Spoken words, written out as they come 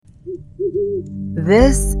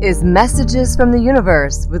This is Messages from the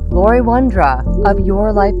Universe with Lori Wondra of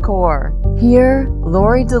Your Life Core. Here,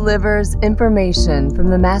 Lori delivers information from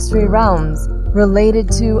the Mastery Realms related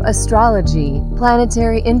to astrology,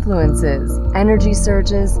 planetary influences, energy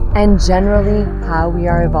surges, and generally how we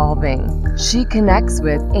are evolving. She connects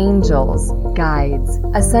with angels, guides,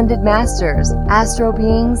 ascended masters, astro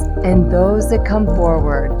beings, and those that come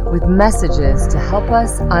forward with messages to help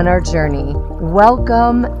us on our journey.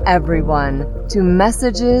 Welcome, everyone, to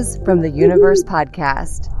Messages from the Universe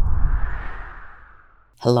podcast.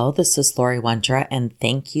 Hello, this is Lori Wondra, and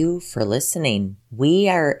thank you for listening. We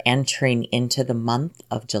are entering into the month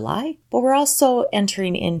of July, but we're also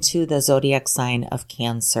entering into the zodiac sign of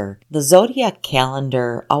Cancer. The zodiac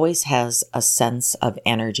calendar always has a sense of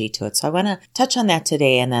energy to it, so I want to touch on that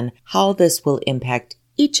today and then how this will impact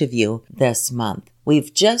each of you this month.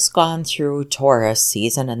 We've just gone through Taurus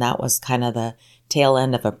season, and that was kind of the tail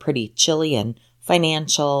end of a pretty chilly and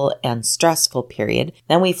financial and stressful period.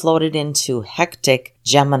 Then we floated into hectic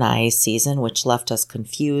Gemini season, which left us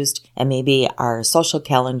confused, and maybe our social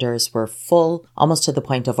calendars were full, almost to the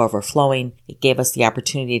point of overflowing. It gave us the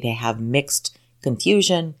opportunity to have mixed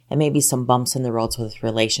confusion and maybe some bumps in the roads with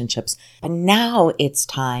relationships. But now it's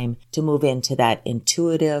time to move into that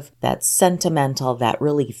intuitive, that sentimental, that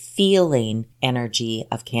really feeling energy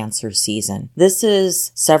of Cancer season. This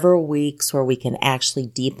is several weeks where we can actually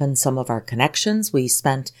deepen some of our connections we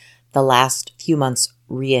spent the last few months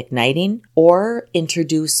reigniting or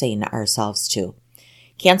introducing ourselves to.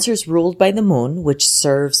 Cancer is ruled by the moon, which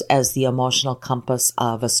serves as the emotional compass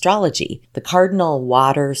of astrology. The cardinal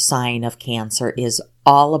water sign of Cancer is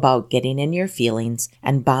all about getting in your feelings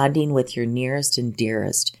and bonding with your nearest and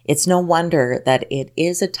dearest. It's no wonder that it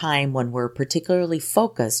is a time when we're particularly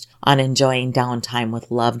focused on enjoying downtime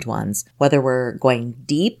with loved ones, whether we're going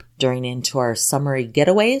deep during into our summery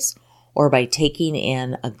getaways or by taking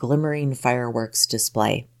in a glimmering fireworks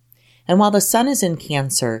display. And while the sun is in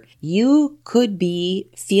Cancer, you could be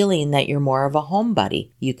feeling that you're more of a home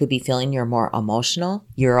buddy. You could be feeling you're more emotional.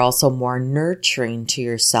 You're also more nurturing to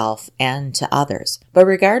yourself and to others. But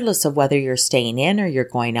regardless of whether you're staying in or you're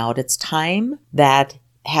going out, it's time that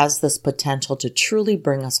has this potential to truly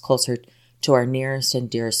bring us closer to our nearest and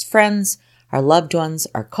dearest friends, our loved ones,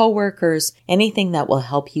 our coworkers, anything that will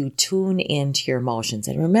help you tune into your emotions.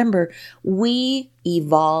 And remember, we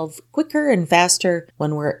evolve quicker and faster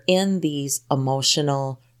when we're in these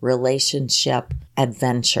emotional relationship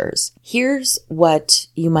adventures. Here's what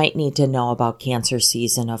you might need to know about Cancer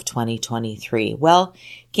season of 2023. Well,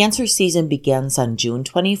 Cancer season begins on June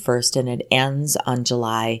 21st and it ends on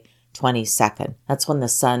July 22nd. That's when the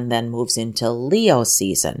sun then moves into Leo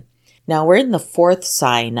season. Now, we're in the fourth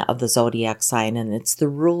sign of the zodiac sign, and it's the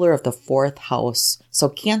ruler of the fourth house. So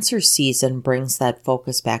Cancer season brings that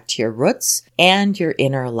focus back to your roots and your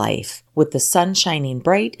inner life. With the sun shining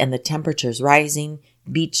bright and the temperatures rising,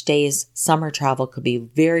 beach days, summer travel could be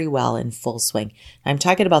very well in full swing. I'm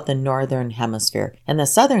talking about the northern hemisphere. In the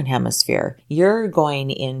southern hemisphere, you're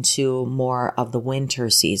going into more of the winter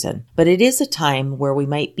season. But it is a time where we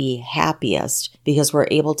might be happiest because we're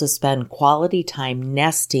able to spend quality time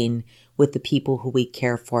nesting with the people who we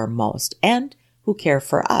care for most and who care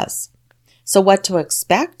for us. So what to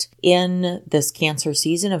expect in this Cancer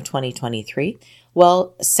season of 2023?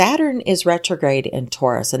 Well, Saturn is retrograde in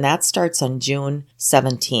Taurus, and that starts on June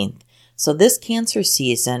 17th. So this Cancer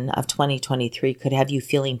season of 2023 could have you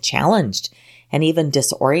feeling challenged and even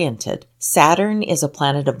disoriented. Saturn is a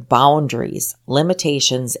planet of boundaries,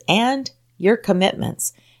 limitations, and your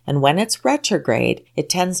commitments. And when it's retrograde, it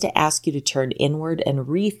tends to ask you to turn inward and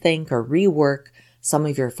rethink or rework some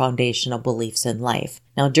of your foundational beliefs in life.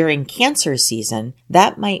 Now, during Cancer season,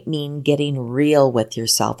 that might mean getting real with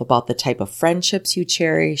yourself about the type of friendships you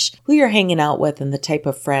cherish, who you're hanging out with, and the type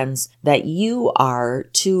of friends that you are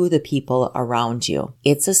to the people around you.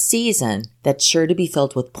 It's a season that's sure to be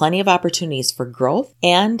filled with plenty of opportunities for growth,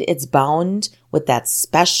 and it's bound with that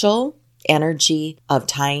special energy of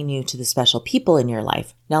tying you to the special people in your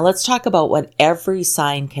life. Now let's talk about what every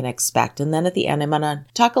sign can expect. And then at the end, I'm going to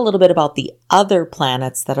talk a little bit about the other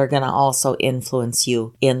planets that are going to also influence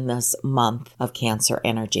you in this month of Cancer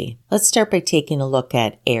energy. Let's start by taking a look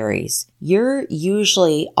at Aries. You're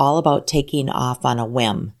usually all about taking off on a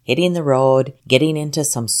whim, hitting the road, getting into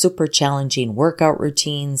some super challenging workout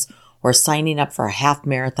routines, or signing up for a half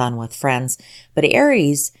marathon with friends. But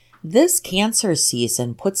Aries, this Cancer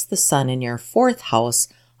season puts the sun in your fourth house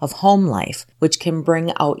of home life, which can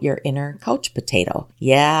bring out your inner couch potato.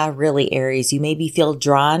 Yeah, really, Aries, you maybe feel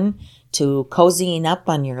drawn to cozying up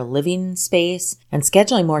on your living space and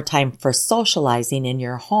scheduling more time for socializing in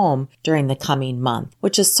your home during the coming month,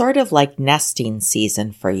 which is sort of like nesting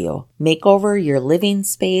season for you. Makeover your living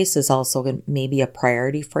space is also maybe a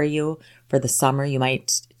priority for you. For the summer, you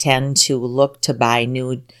might tend to look to buy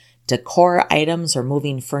new decor items or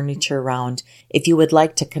moving furniture around. If you would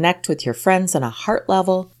like to connect with your friends on a heart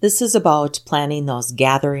level, this is about planning those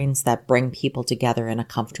gatherings that bring people together in a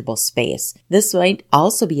comfortable space. This might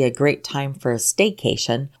also be a great time for a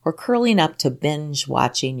staycation or curling up to binge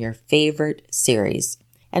watching your favorite series.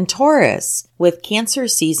 And Taurus, with Cancer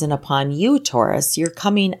season upon you, Taurus, you're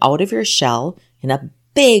coming out of your shell in a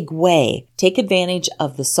big way. Take advantage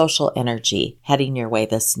of the social energy heading your way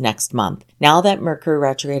this next month. Now that Mercury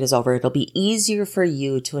retrograde is over, it'll be easier for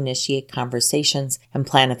you to initiate conversations and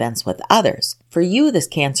plan events with others. For you, this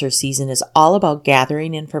Cancer season is all about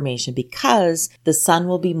gathering information because the sun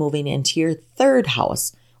will be moving into your third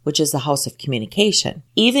house, which is the house of communication.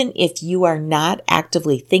 Even if you are not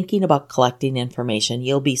actively thinking about collecting information,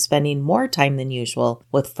 you'll be spending more time than usual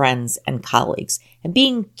with friends and colleagues and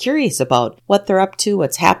being curious about what they're up to,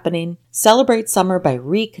 what's happening. Celebrate summer by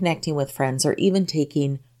reconnecting with friends or even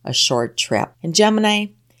taking a short trip. And Gemini,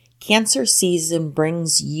 Cancer season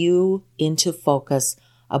brings you into focus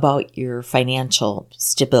about your financial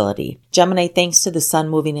stability. Gemini, thanks to the sun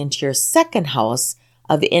moving into your second house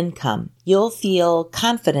of income, you'll feel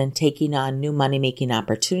confident taking on new money-making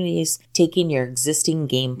opportunities, taking your existing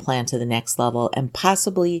game plan to the next level, and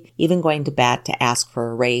possibly even going to bat to ask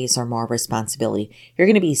for a raise or more responsibility. You're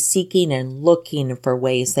going to be seeking and looking for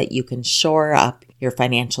ways that you can shore up your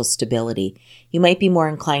financial stability. You might be more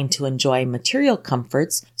inclined to enjoy material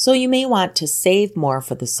comforts, so you may want to save more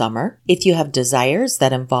for the summer. If you have desires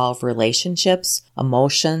that involve relationships,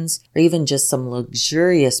 emotions, or even just some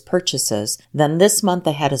luxurious purchases, then this month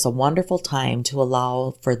ahead is a wonderful time to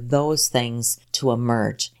allow for those things to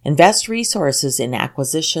emerge. Invest resources in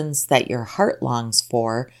acquisitions that your heart longs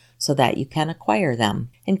for so that you can acquire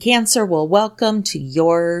them. And Cancer will welcome to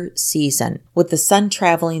your season. With the sun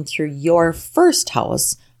traveling through your first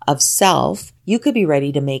house of self, you could be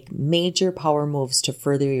ready to make major power moves to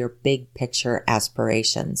further your big picture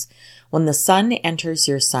aspirations. When the sun enters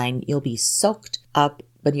your sign, you'll be soaked up,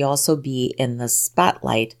 but you'll also be in the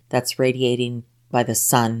spotlight that's radiating by the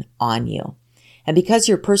sun on you. And because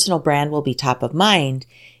your personal brand will be top of mind,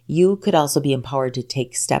 you could also be empowered to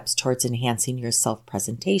take steps towards enhancing your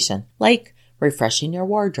self-presentation, like refreshing your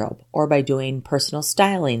wardrobe, or by doing personal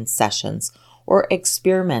styling sessions, or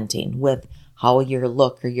experimenting with how your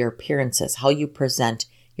look or your appearance is, how you present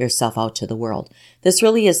yourself out to the world. This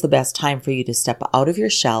really is the best time for you to step out of your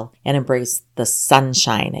shell and embrace the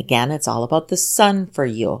sunshine. Again, it's all about the sun for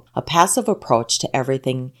you. A passive approach to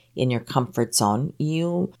everything in your comfort zone.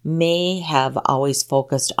 You may have always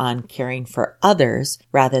focused on caring for others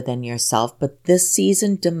rather than yourself, but this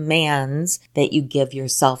season demands that you give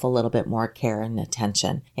yourself a little bit more care and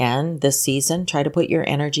attention. And this season, try to put your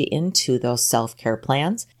energy into those self-care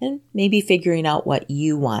plans and maybe figuring out what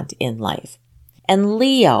you want in life. And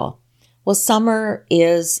Leo, well, summer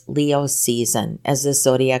is Leo's season, as this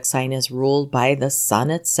zodiac sign is ruled by the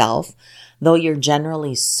sun itself. Though you're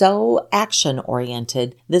generally so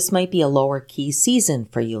action-oriented, this might be a lower-key season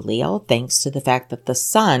for you, Leo, thanks to the fact that the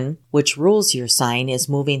sun, which rules your sign, is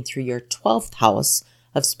moving through your 12th house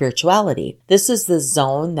of spirituality. This is the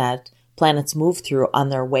zone that planets move through on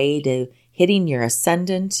their way to hitting your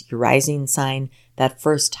ascendant, your rising sign, that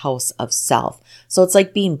first house of self. So it's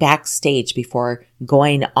like being backstage before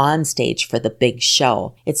going on stage for the big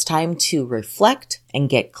show. It's time to reflect and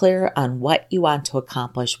get clear on what you want to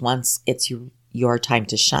accomplish once it's your time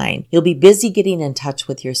to shine. You'll be busy getting in touch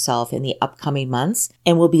with yourself in the upcoming months,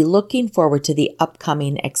 and we'll be looking forward to the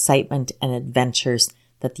upcoming excitement and adventures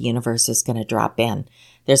that the universe is going to drop in.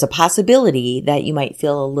 There's a possibility that you might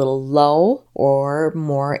feel a little low or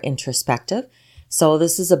more introspective. So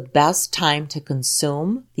this is the best time to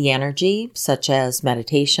consume the energy, such as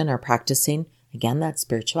meditation or practicing, again, that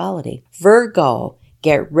spirituality. Virgo,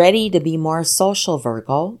 get ready to be more social,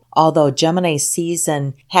 Virgo. Although Gemini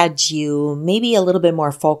season had you maybe a little bit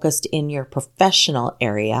more focused in your professional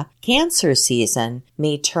area, Cancer season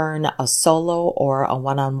may turn a solo or a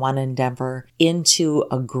one-on-one endeavor into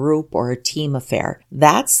a group or a team affair.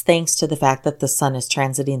 That's thanks to the fact that the sun is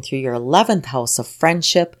transiting through your 11th house of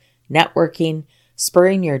friendship, networking,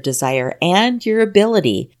 spurring your desire and your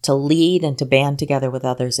ability to lead and to band together with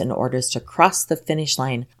others in order to cross the finish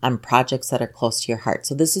line on projects that are close to your heart.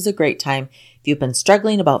 So this is a great time. If you've been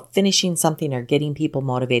struggling about finishing something or getting people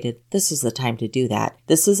motivated, this is the time to do that.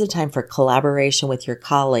 This is a time for collaboration with your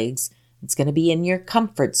colleagues, It's going to be in your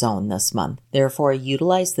comfort zone this month. Therefore,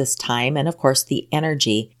 utilize this time and, of course, the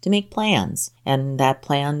energy to make plans. And that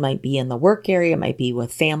plan might be in the work area, it might be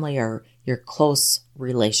with family or your close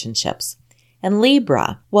relationships. And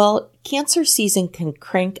Libra, well, Cancer season can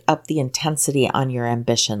crank up the intensity on your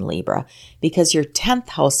ambition, Libra, because your 10th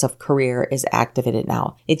house of career is activated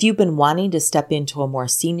now. If you've been wanting to step into a more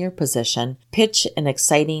senior position, pitch an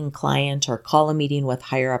exciting client, or call a meeting with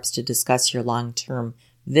higher-ups to discuss your long-term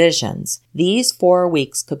visions, these 4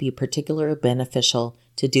 weeks could be particularly beneficial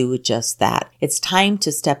to do just that. It's time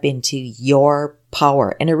to step into your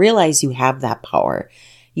power and to realize you have that power.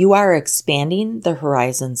 You are expanding the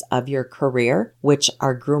horizons of your career, which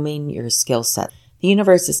are grooming your skill set. The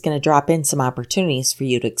universe is going to drop in some opportunities for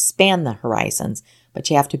you to expand the horizons, but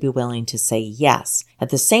you have to be willing to say yes.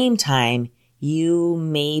 At the same time, you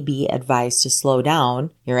may be advised to slow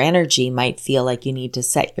down. Your energy might feel like you need to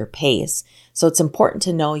set your pace. So it's important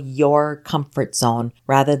to know your comfort zone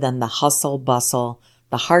rather than the hustle bustle,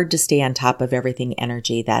 the hard to stay on top of everything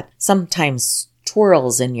energy that sometimes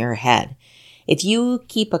twirls in your head. If you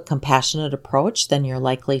keep a compassionate approach, then you're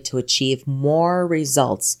likely to achieve more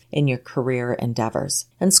results in your career endeavors.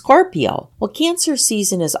 And Scorpio, well, Cancer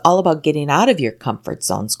season is all about getting out of your comfort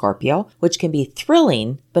zone, Scorpio, which can be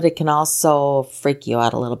thrilling, but it can also freak you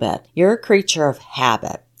out a little bit. You're a creature of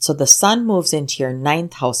habit. So the sun moves into your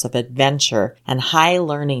 9th house of adventure and high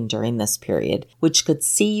learning during this period, which could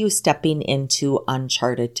see you stepping into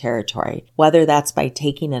uncharted territory, whether that's by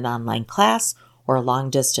taking an online class or a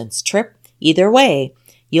long-distance trip. Either way,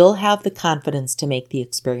 you'll have the confidence to make the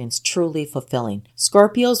experience truly fulfilling.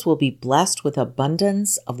 Scorpios will be blessed with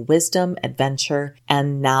abundance of wisdom, adventure,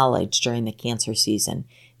 and knowledge during the Cancer season.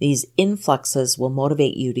 These influxes will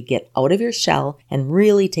motivate you to get out of your shell and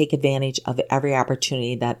really take advantage of every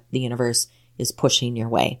opportunity that the universe is pushing your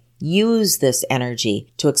way. Use this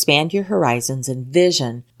energy to expand your horizons and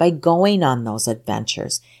vision by going on those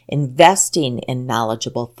adventures, investing in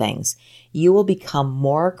knowledgeable things. You will become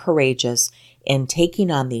more courageous in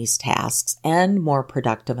taking on these tasks and more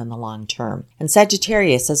productive in the long term. And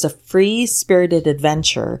Sagittarius, as a free-spirited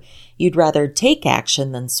adventurer, you'd rather take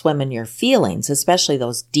action than swim in your feelings, especially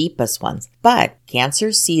those deepest ones. But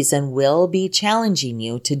Cancer season will be challenging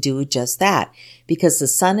you to do just that because the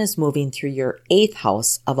sun is moving through your 8th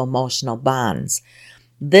house of emotional bonds.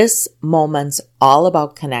 This moment's all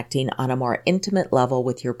about connecting on a more intimate level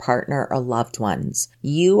with your partner or loved ones.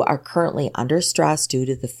 You are currently under stress due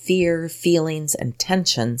to the fear, feelings, and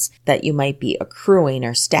tensions that you might be accruing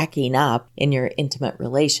or stacking up in your intimate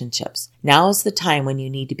relationships. Now is the time when you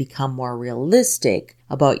need to become more realistic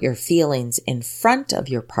about your feelings in front of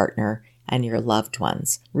your partner and your loved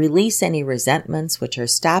ones. Release any resentments which are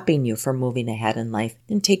stopping you from moving ahead in life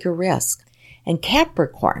and take a risk. And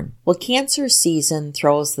Capricorn, well, Cancer season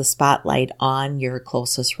throws the spotlight on your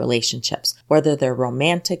closest relationships, whether they're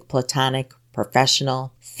romantic, platonic,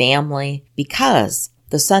 professional, family, because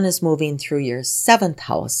the sun is moving through your 7th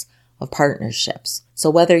house of partnerships.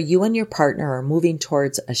 So whether you and your partner are moving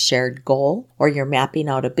towards a shared goal or you're mapping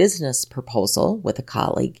out a business proposal with a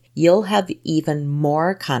colleague, you'll have even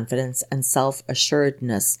more confidence and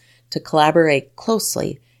self-assuredness to collaborate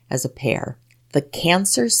closely as a pair. The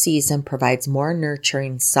Cancer season provides more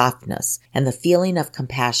nurturing softness and the feeling of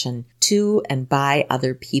compassion to and by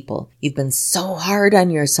other people. You've been so hard on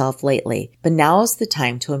yourself lately, but now is the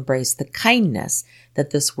time to embrace the kindness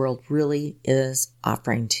that this world really is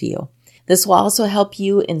offering to you. This will also help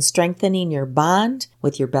you in strengthening your bond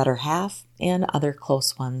with your better half and other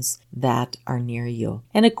close ones that are near you.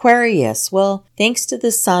 And Aquarius, well, thanks to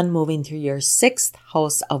the sun moving through your 6th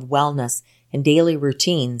house of wellness and daily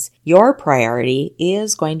routines, your priority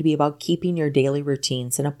is going to be about keeping your daily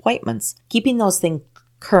routines and appointments, keeping those things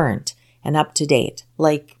current and up to date,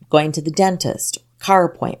 like going to the dentist, car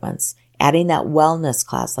appointments, adding that wellness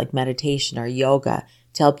class like meditation or yoga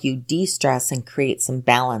to help you de-stress and create some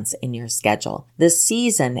balance in your schedule. This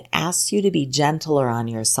season asks you to be gentler on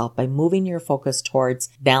yourself by moving your focus towards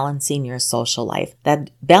balancing your social life. That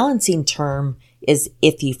balancing term is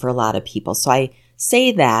iffy for a lot of people, so I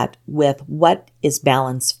say that with what is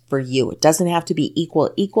balance for you. It doesn't have to be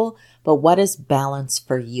equal, but what is balance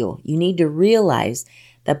for you? You need to realize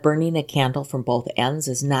that burning a candle from both ends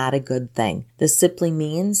is not a good thing. This simply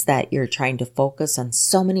means that you're trying to focus on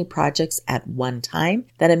so many projects at one time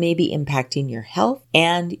that it may be impacting your health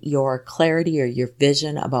and your clarity or your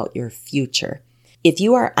vision about your future. If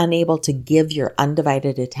you are unable to give your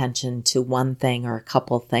undivided attention to one thing or a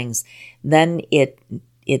couple things, then it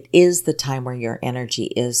is the time where your energy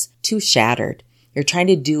is too shattered. you're trying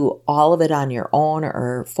to do all of it on your own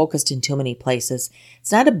or focused in too many places,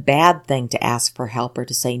 it's not a bad thing to ask for help or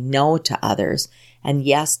to say no to others and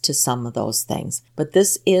yes to some of those things. But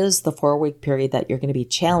this is the 4-week period that you're going to be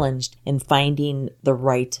challenged in finding the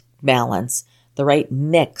right balance, the right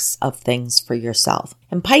mix of things for yourself.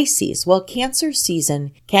 And Pisces, well, Cancer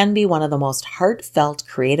season can be one of the most heartfelt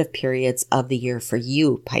creative periods of the year for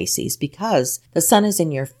you, Pisces, because the sun is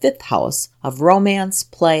in your 5th house of romance,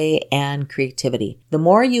 play, and creativity. The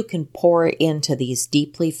more you can pour into these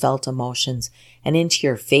deeply felt emotions and into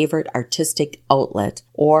your favorite artistic outlet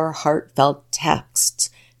or heartfelt texts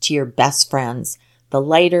to your best friends, the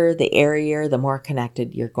lighter, the airier, the more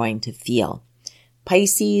connected you're going to feel.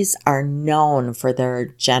 Pisces are known for their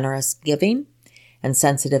generous giving and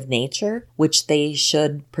sensitive nature, which they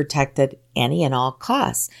should protect at any and all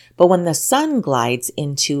costs. But when the sun glides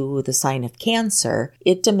into the sign of Cancer,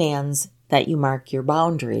 it demands that you mark your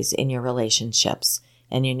boundaries in your relationships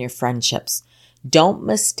and in your friendships. Don't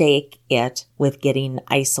mistake it with getting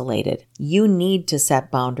isolated. You need to set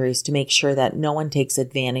boundaries to make sure that no one takes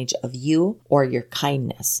advantage of you or your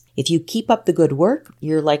kindness. If you keep up the good work,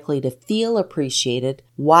 you're likely to feel appreciated,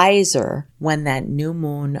 wiser when that new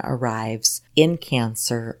moon arrives in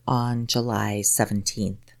Cancer on July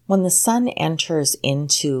 17th. When the sun enters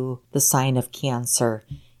into the sign of Cancer,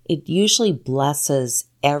 it usually blesses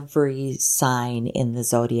every sign in the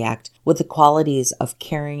zodiac with the qualities of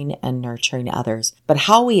caring and nurturing others. But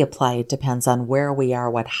how we apply it depends on where we are,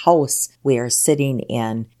 what house we are sitting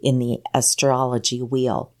in the astrology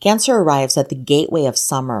wheel. Cancer arrives at the gateway of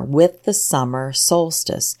summer with the summer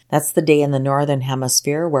solstice. That's the day in the northern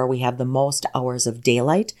hemisphere where we have the most hours of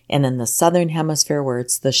daylight, and in the southern hemisphere where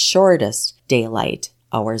it's the shortest daylight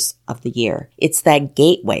hours of the year. It's that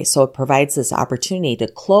gateway, so it provides this opportunity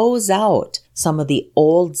to close out some of the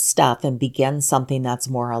old stuff and begin something that's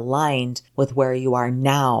more aligned with where you are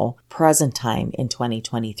now, present time in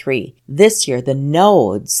 2023. This year, the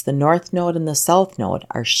nodes, the North Node and the South Node,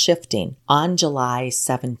 are shifting on July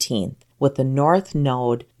 17th, with the North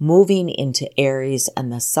Node moving into Aries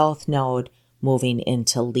and the South Node moving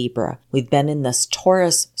into Libra. We've been in this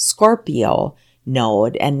Taurus-Scorpio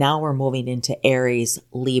node, and now we're moving into Aries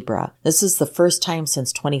Libra. This is the first time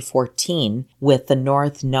since 2014 with the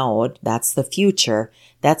North Node, that's the future,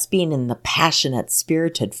 that's being in the passionate,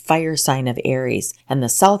 spirited fire sign of Aries. And the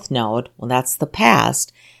South Node, well, that's the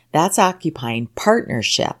past, that's occupying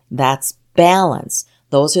partnership, that's balance.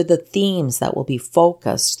 Those are the themes that will be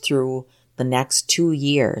focused through the next 2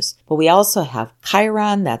 years. But we also have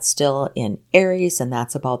Chiron, that's still in Aries, and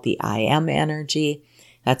that's about the I am energy.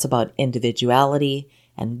 That's about individuality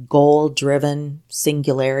and goal-driven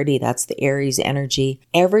singularity. That's the Aries energy.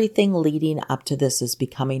 Everything leading up to this is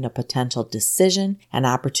becoming a potential decision and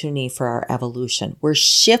opportunity for our evolution. We're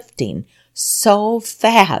shifting so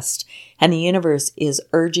fast, and the universe is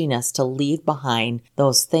urging us to leave behind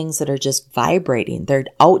those things that are just vibrating. They're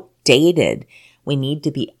outdated. We need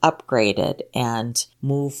to be upgraded and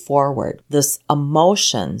move forward. This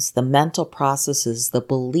emotions, the mental processes, the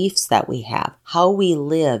beliefs that we have, how we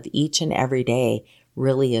live each and every day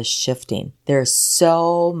really is shifting. There's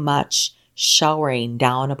so much showering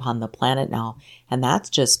down upon the planet now, and that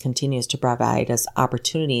just continues to provide us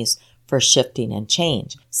opportunities for shifting and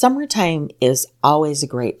change. Summertime is always a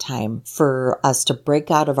great time for us to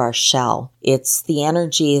break out of our shell. It's the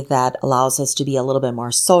energy that allows us to be a little bit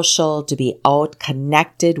more social, to be out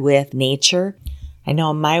connected with nature. I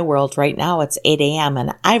know in my world right now it's 8 a.m.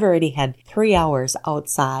 and I've already had 3 hours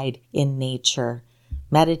outside in nature,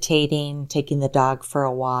 meditating, taking the dog for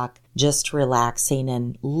a walk, just relaxing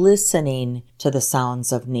and listening to the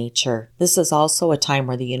sounds of nature. This is also a time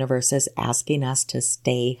where the universe is asking us to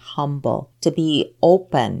stay humble, to be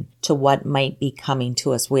open to what might be coming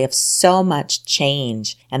to us. We have so much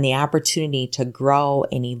change and the opportunity to grow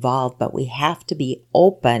and evolve, but we have to be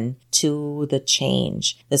open to the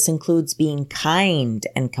change. This includes being kind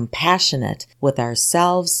and compassionate with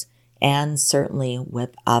ourselves and certainly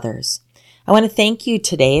with others. I want to thank you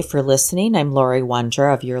today for listening. I'm Lori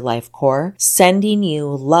Wondra of Your Life Core, sending you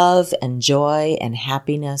love and joy and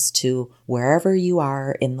happiness to wherever you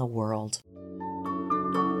are in the world.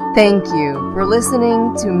 Thank you for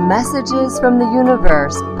listening to Messages from the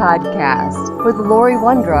Universe podcast with Lori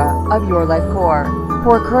Wondra of Your Life Core.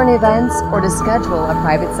 For current events or to schedule a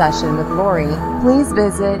private session with Lori, please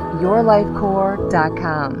visit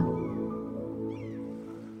yourlifecore.com.